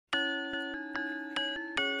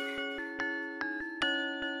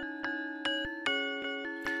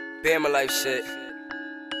Bama life shit.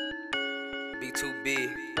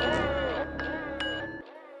 B2B.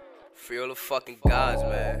 Free all the fucking gods,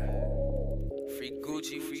 man. Free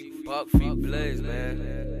Gucci, free Buck, free Blaze,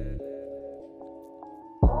 man.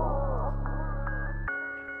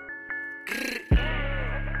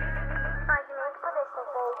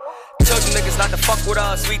 Told you niggas not to fuck with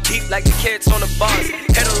us. We deep like the kids on the bus.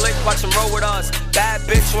 Hit a lick, watch them roll with us. Bad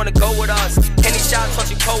bitch wanna go with us. Any shots,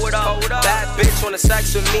 watch you pull it up. Bad bitch wanna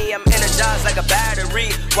sex with me. I'm energized like a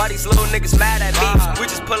battery. Why these little niggas mad at me? We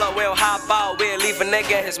just pull up, we don't hop out. We'll leave a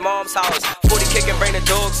nigga in his mom's house. 40 kicking, bring the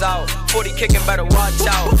dogs out. 40 kicking, better watch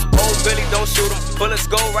out. Old Billy, don't shoot him. Bullets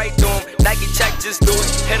go right through him. Nike check, just do it.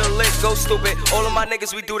 Hit a lick, go stupid. All of my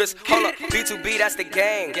niggas, we do this. Hold up, B2B, that's the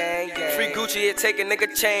gang. Free Gucci, it take a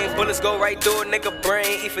nigga chain. Bullets go right through a nigga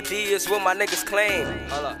brain. E for D is what my niggas claim.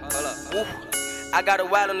 Hold up. Woo. I got a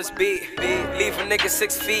wild on this beat. Leave a nigga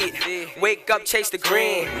 6 feet. Wake up, chase the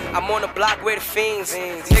green. I'm on the block with the fiends.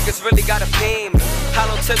 Niggas really got a beam.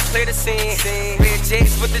 Hollow tips play the scene. Red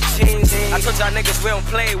J's with the jeans. I told y'all niggas we don't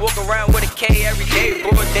play. Walk around with a K every day.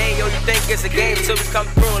 Broad day, yo, you think it's a game till we come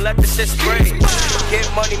through and let the shit spray.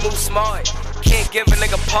 Get money, move smart. Can't give a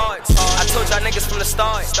nigga parts. I told y'all niggas from the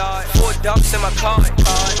start. 4 dumps in my car.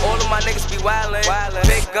 All of my niggas be wildin'.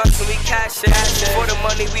 Big guns and we cash it. For the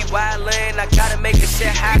money we wildin'. I gotta make this shit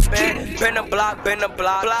happen. Been a block.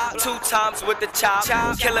 2 times with the chop.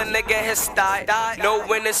 Kill a nigga in his style. No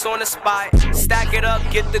winners on the spot. Stack it up,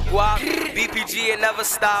 get the guap. BPG and never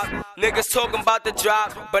stop. Niggas talking about the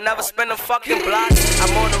drop, but never spend a fucking block.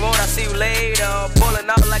 I'm on the road, I see you later. Ballin'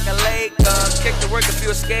 out like a Laker. Kick the work if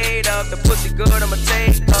you a skater. The pussy good, I'ma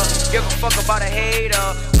take her. Give a fuck about a hater.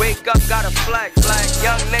 Wake up, got a flex.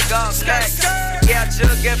 Young nigga, flex. Yeah,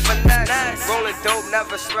 jug and finesse. Rollin' dope,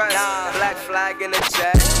 never stress. Black flag in the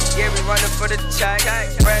jet. Yeah, we running for the check.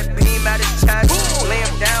 Red beam at his chest. Lay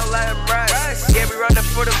him down, let him rest. Yeah, we running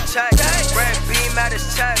for the check. Red beam at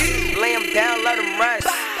his chest. Lay him down, let him rest.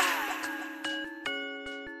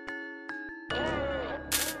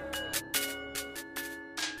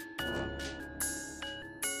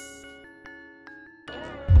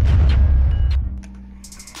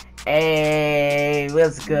 Hey,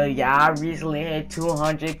 what's good, y'all? I recently hit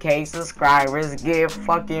 200k subscribers. Get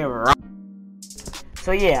fucking right.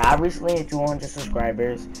 So yeah, I recently hit 200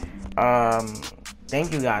 subscribers.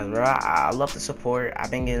 Thank you guys, bro. I love the support.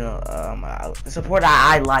 I've been getting the support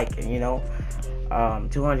I like, you know.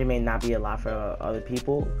 200 may not be a lot for other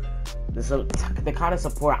people. The kind of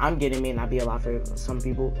support I'm getting may not be a lot for some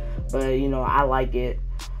people, but you know, I like it.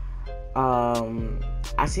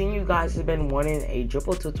 I seen you guys have been wanting a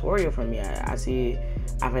dribble tutorial from me. I see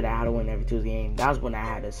after that how to win every Tuesday game. That was when I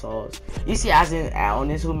had the sauce. You see, as in on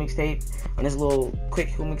this Hoopmixtape, on this little quick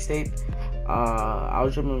Hoopmixtape, I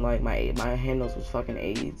was dribbling like my handles was fucking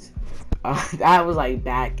AIDS. That was like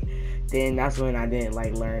back then. That's when I didn't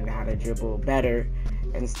like learn how to dribble better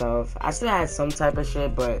and stuff. I still had some type of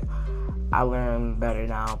shit, but I learned better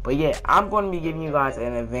now. But yeah, I'm going to be giving you guys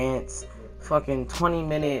an advanced fucking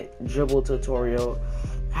 20-minute dribble tutorial,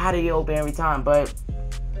 how to get open every time. But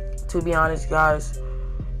to be honest, guys,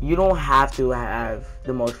 you don't have to have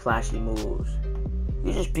the most flashy moves.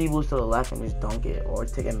 You just B-boost to the left and just dunk it, or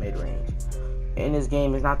take a mid-range. In this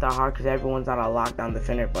game, it's not that hard because everyone's not a lockdown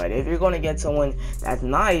defender. But if you're going to get someone that's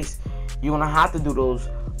nice, you're going to have to do those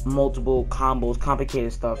multiple combos,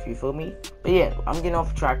 complicated stuff, you feel me? But yeah, I'm getting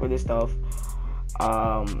off track with this stuff.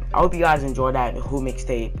 I hope you guys enjoy that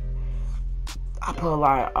Hoopmixtape. I put a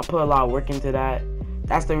lot of work into that.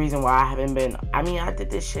 That's the reason why I haven't been. I mean, I did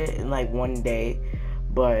this shit in like one day,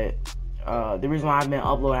 but the reason why I've been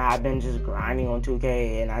uploading, I've been just grinding on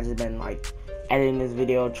 2K, and I just been like editing this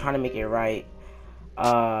video, trying to make it right.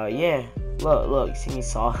 Yeah. Look, you see me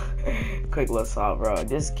saw, quick little saw, bro.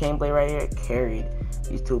 This gameplay right here carried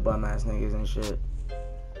these 2 bum ass niggas and shit.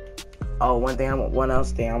 Oh, one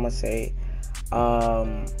else thing I'm gonna say.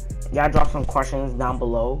 Y'all drop some questions down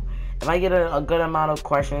below. If I get a good amount of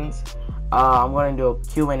questions, I'm going to do a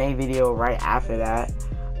Q&A video right after that.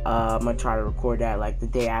 I'm going to try to record that like the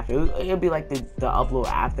day after. It'll be like the upload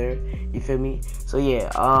after, you feel me? So yeah,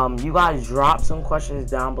 you guys drop some questions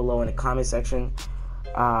down below in the comment section.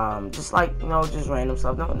 Just like, you know, just random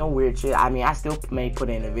stuff. No weird shit. I mean, I still may put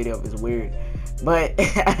it in a video if it's weird. But,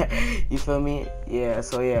 you feel me? Yeah,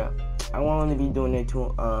 so yeah. I'm going to be doing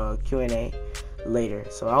a Q&A later.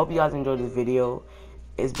 So I hope you guys enjoyed this video.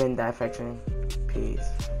 It's been Difection. Peace.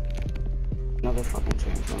 Another fucking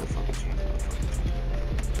chance.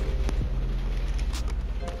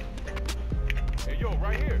 Hey, yo,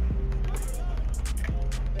 right here.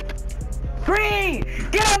 Free!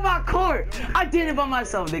 Get off my court! I did it by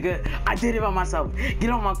myself, nigga. I did it by myself. Get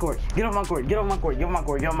on my court. Get on my court. Get on my court. Get on my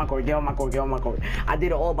court. Get on my court. Get on my court. Get on my court. I did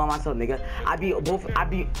it all by myself, nigga. I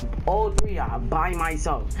beat all three of y'all by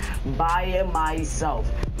myself. By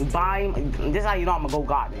myself. This is how you know I'm a go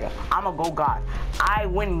god, nigga. I'm a go god. I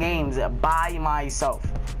win games by myself.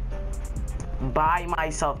 By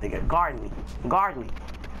myself, nigga. Guard me. Guard me.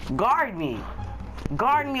 Guard me.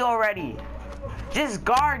 Guard me already. Just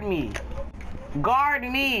guard me. Guard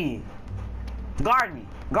me. Guard me.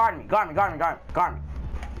 Guard me. Guard me. Guard me. Guard me. Guard me.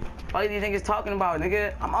 What are these niggas talking about,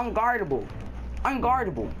 nigga? I'm unguardable.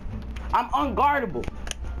 Unguardable. I'm unguardable.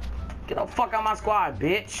 Get the fuck out of my squad,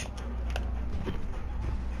 bitch.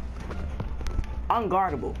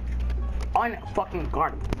 Unguardable. Unfucking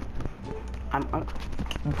guardable.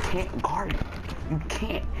 You can't guard me. You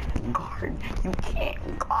can't guard. You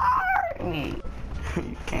can't guard me.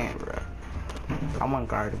 You can't, bro. I'm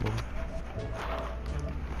unguardable.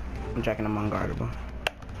 I'm checking I'm unguardable.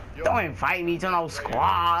 Don't invite me to no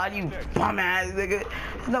squad, you bum ass nigga.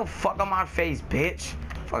 No fuck on my face, bitch.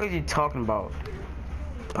 What the fuck are you talking about?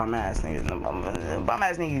 Bum ass niggas. Bum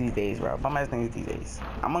ass niggas these days, bro. Bum ass niggas these days.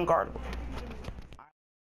 I'm unguardable.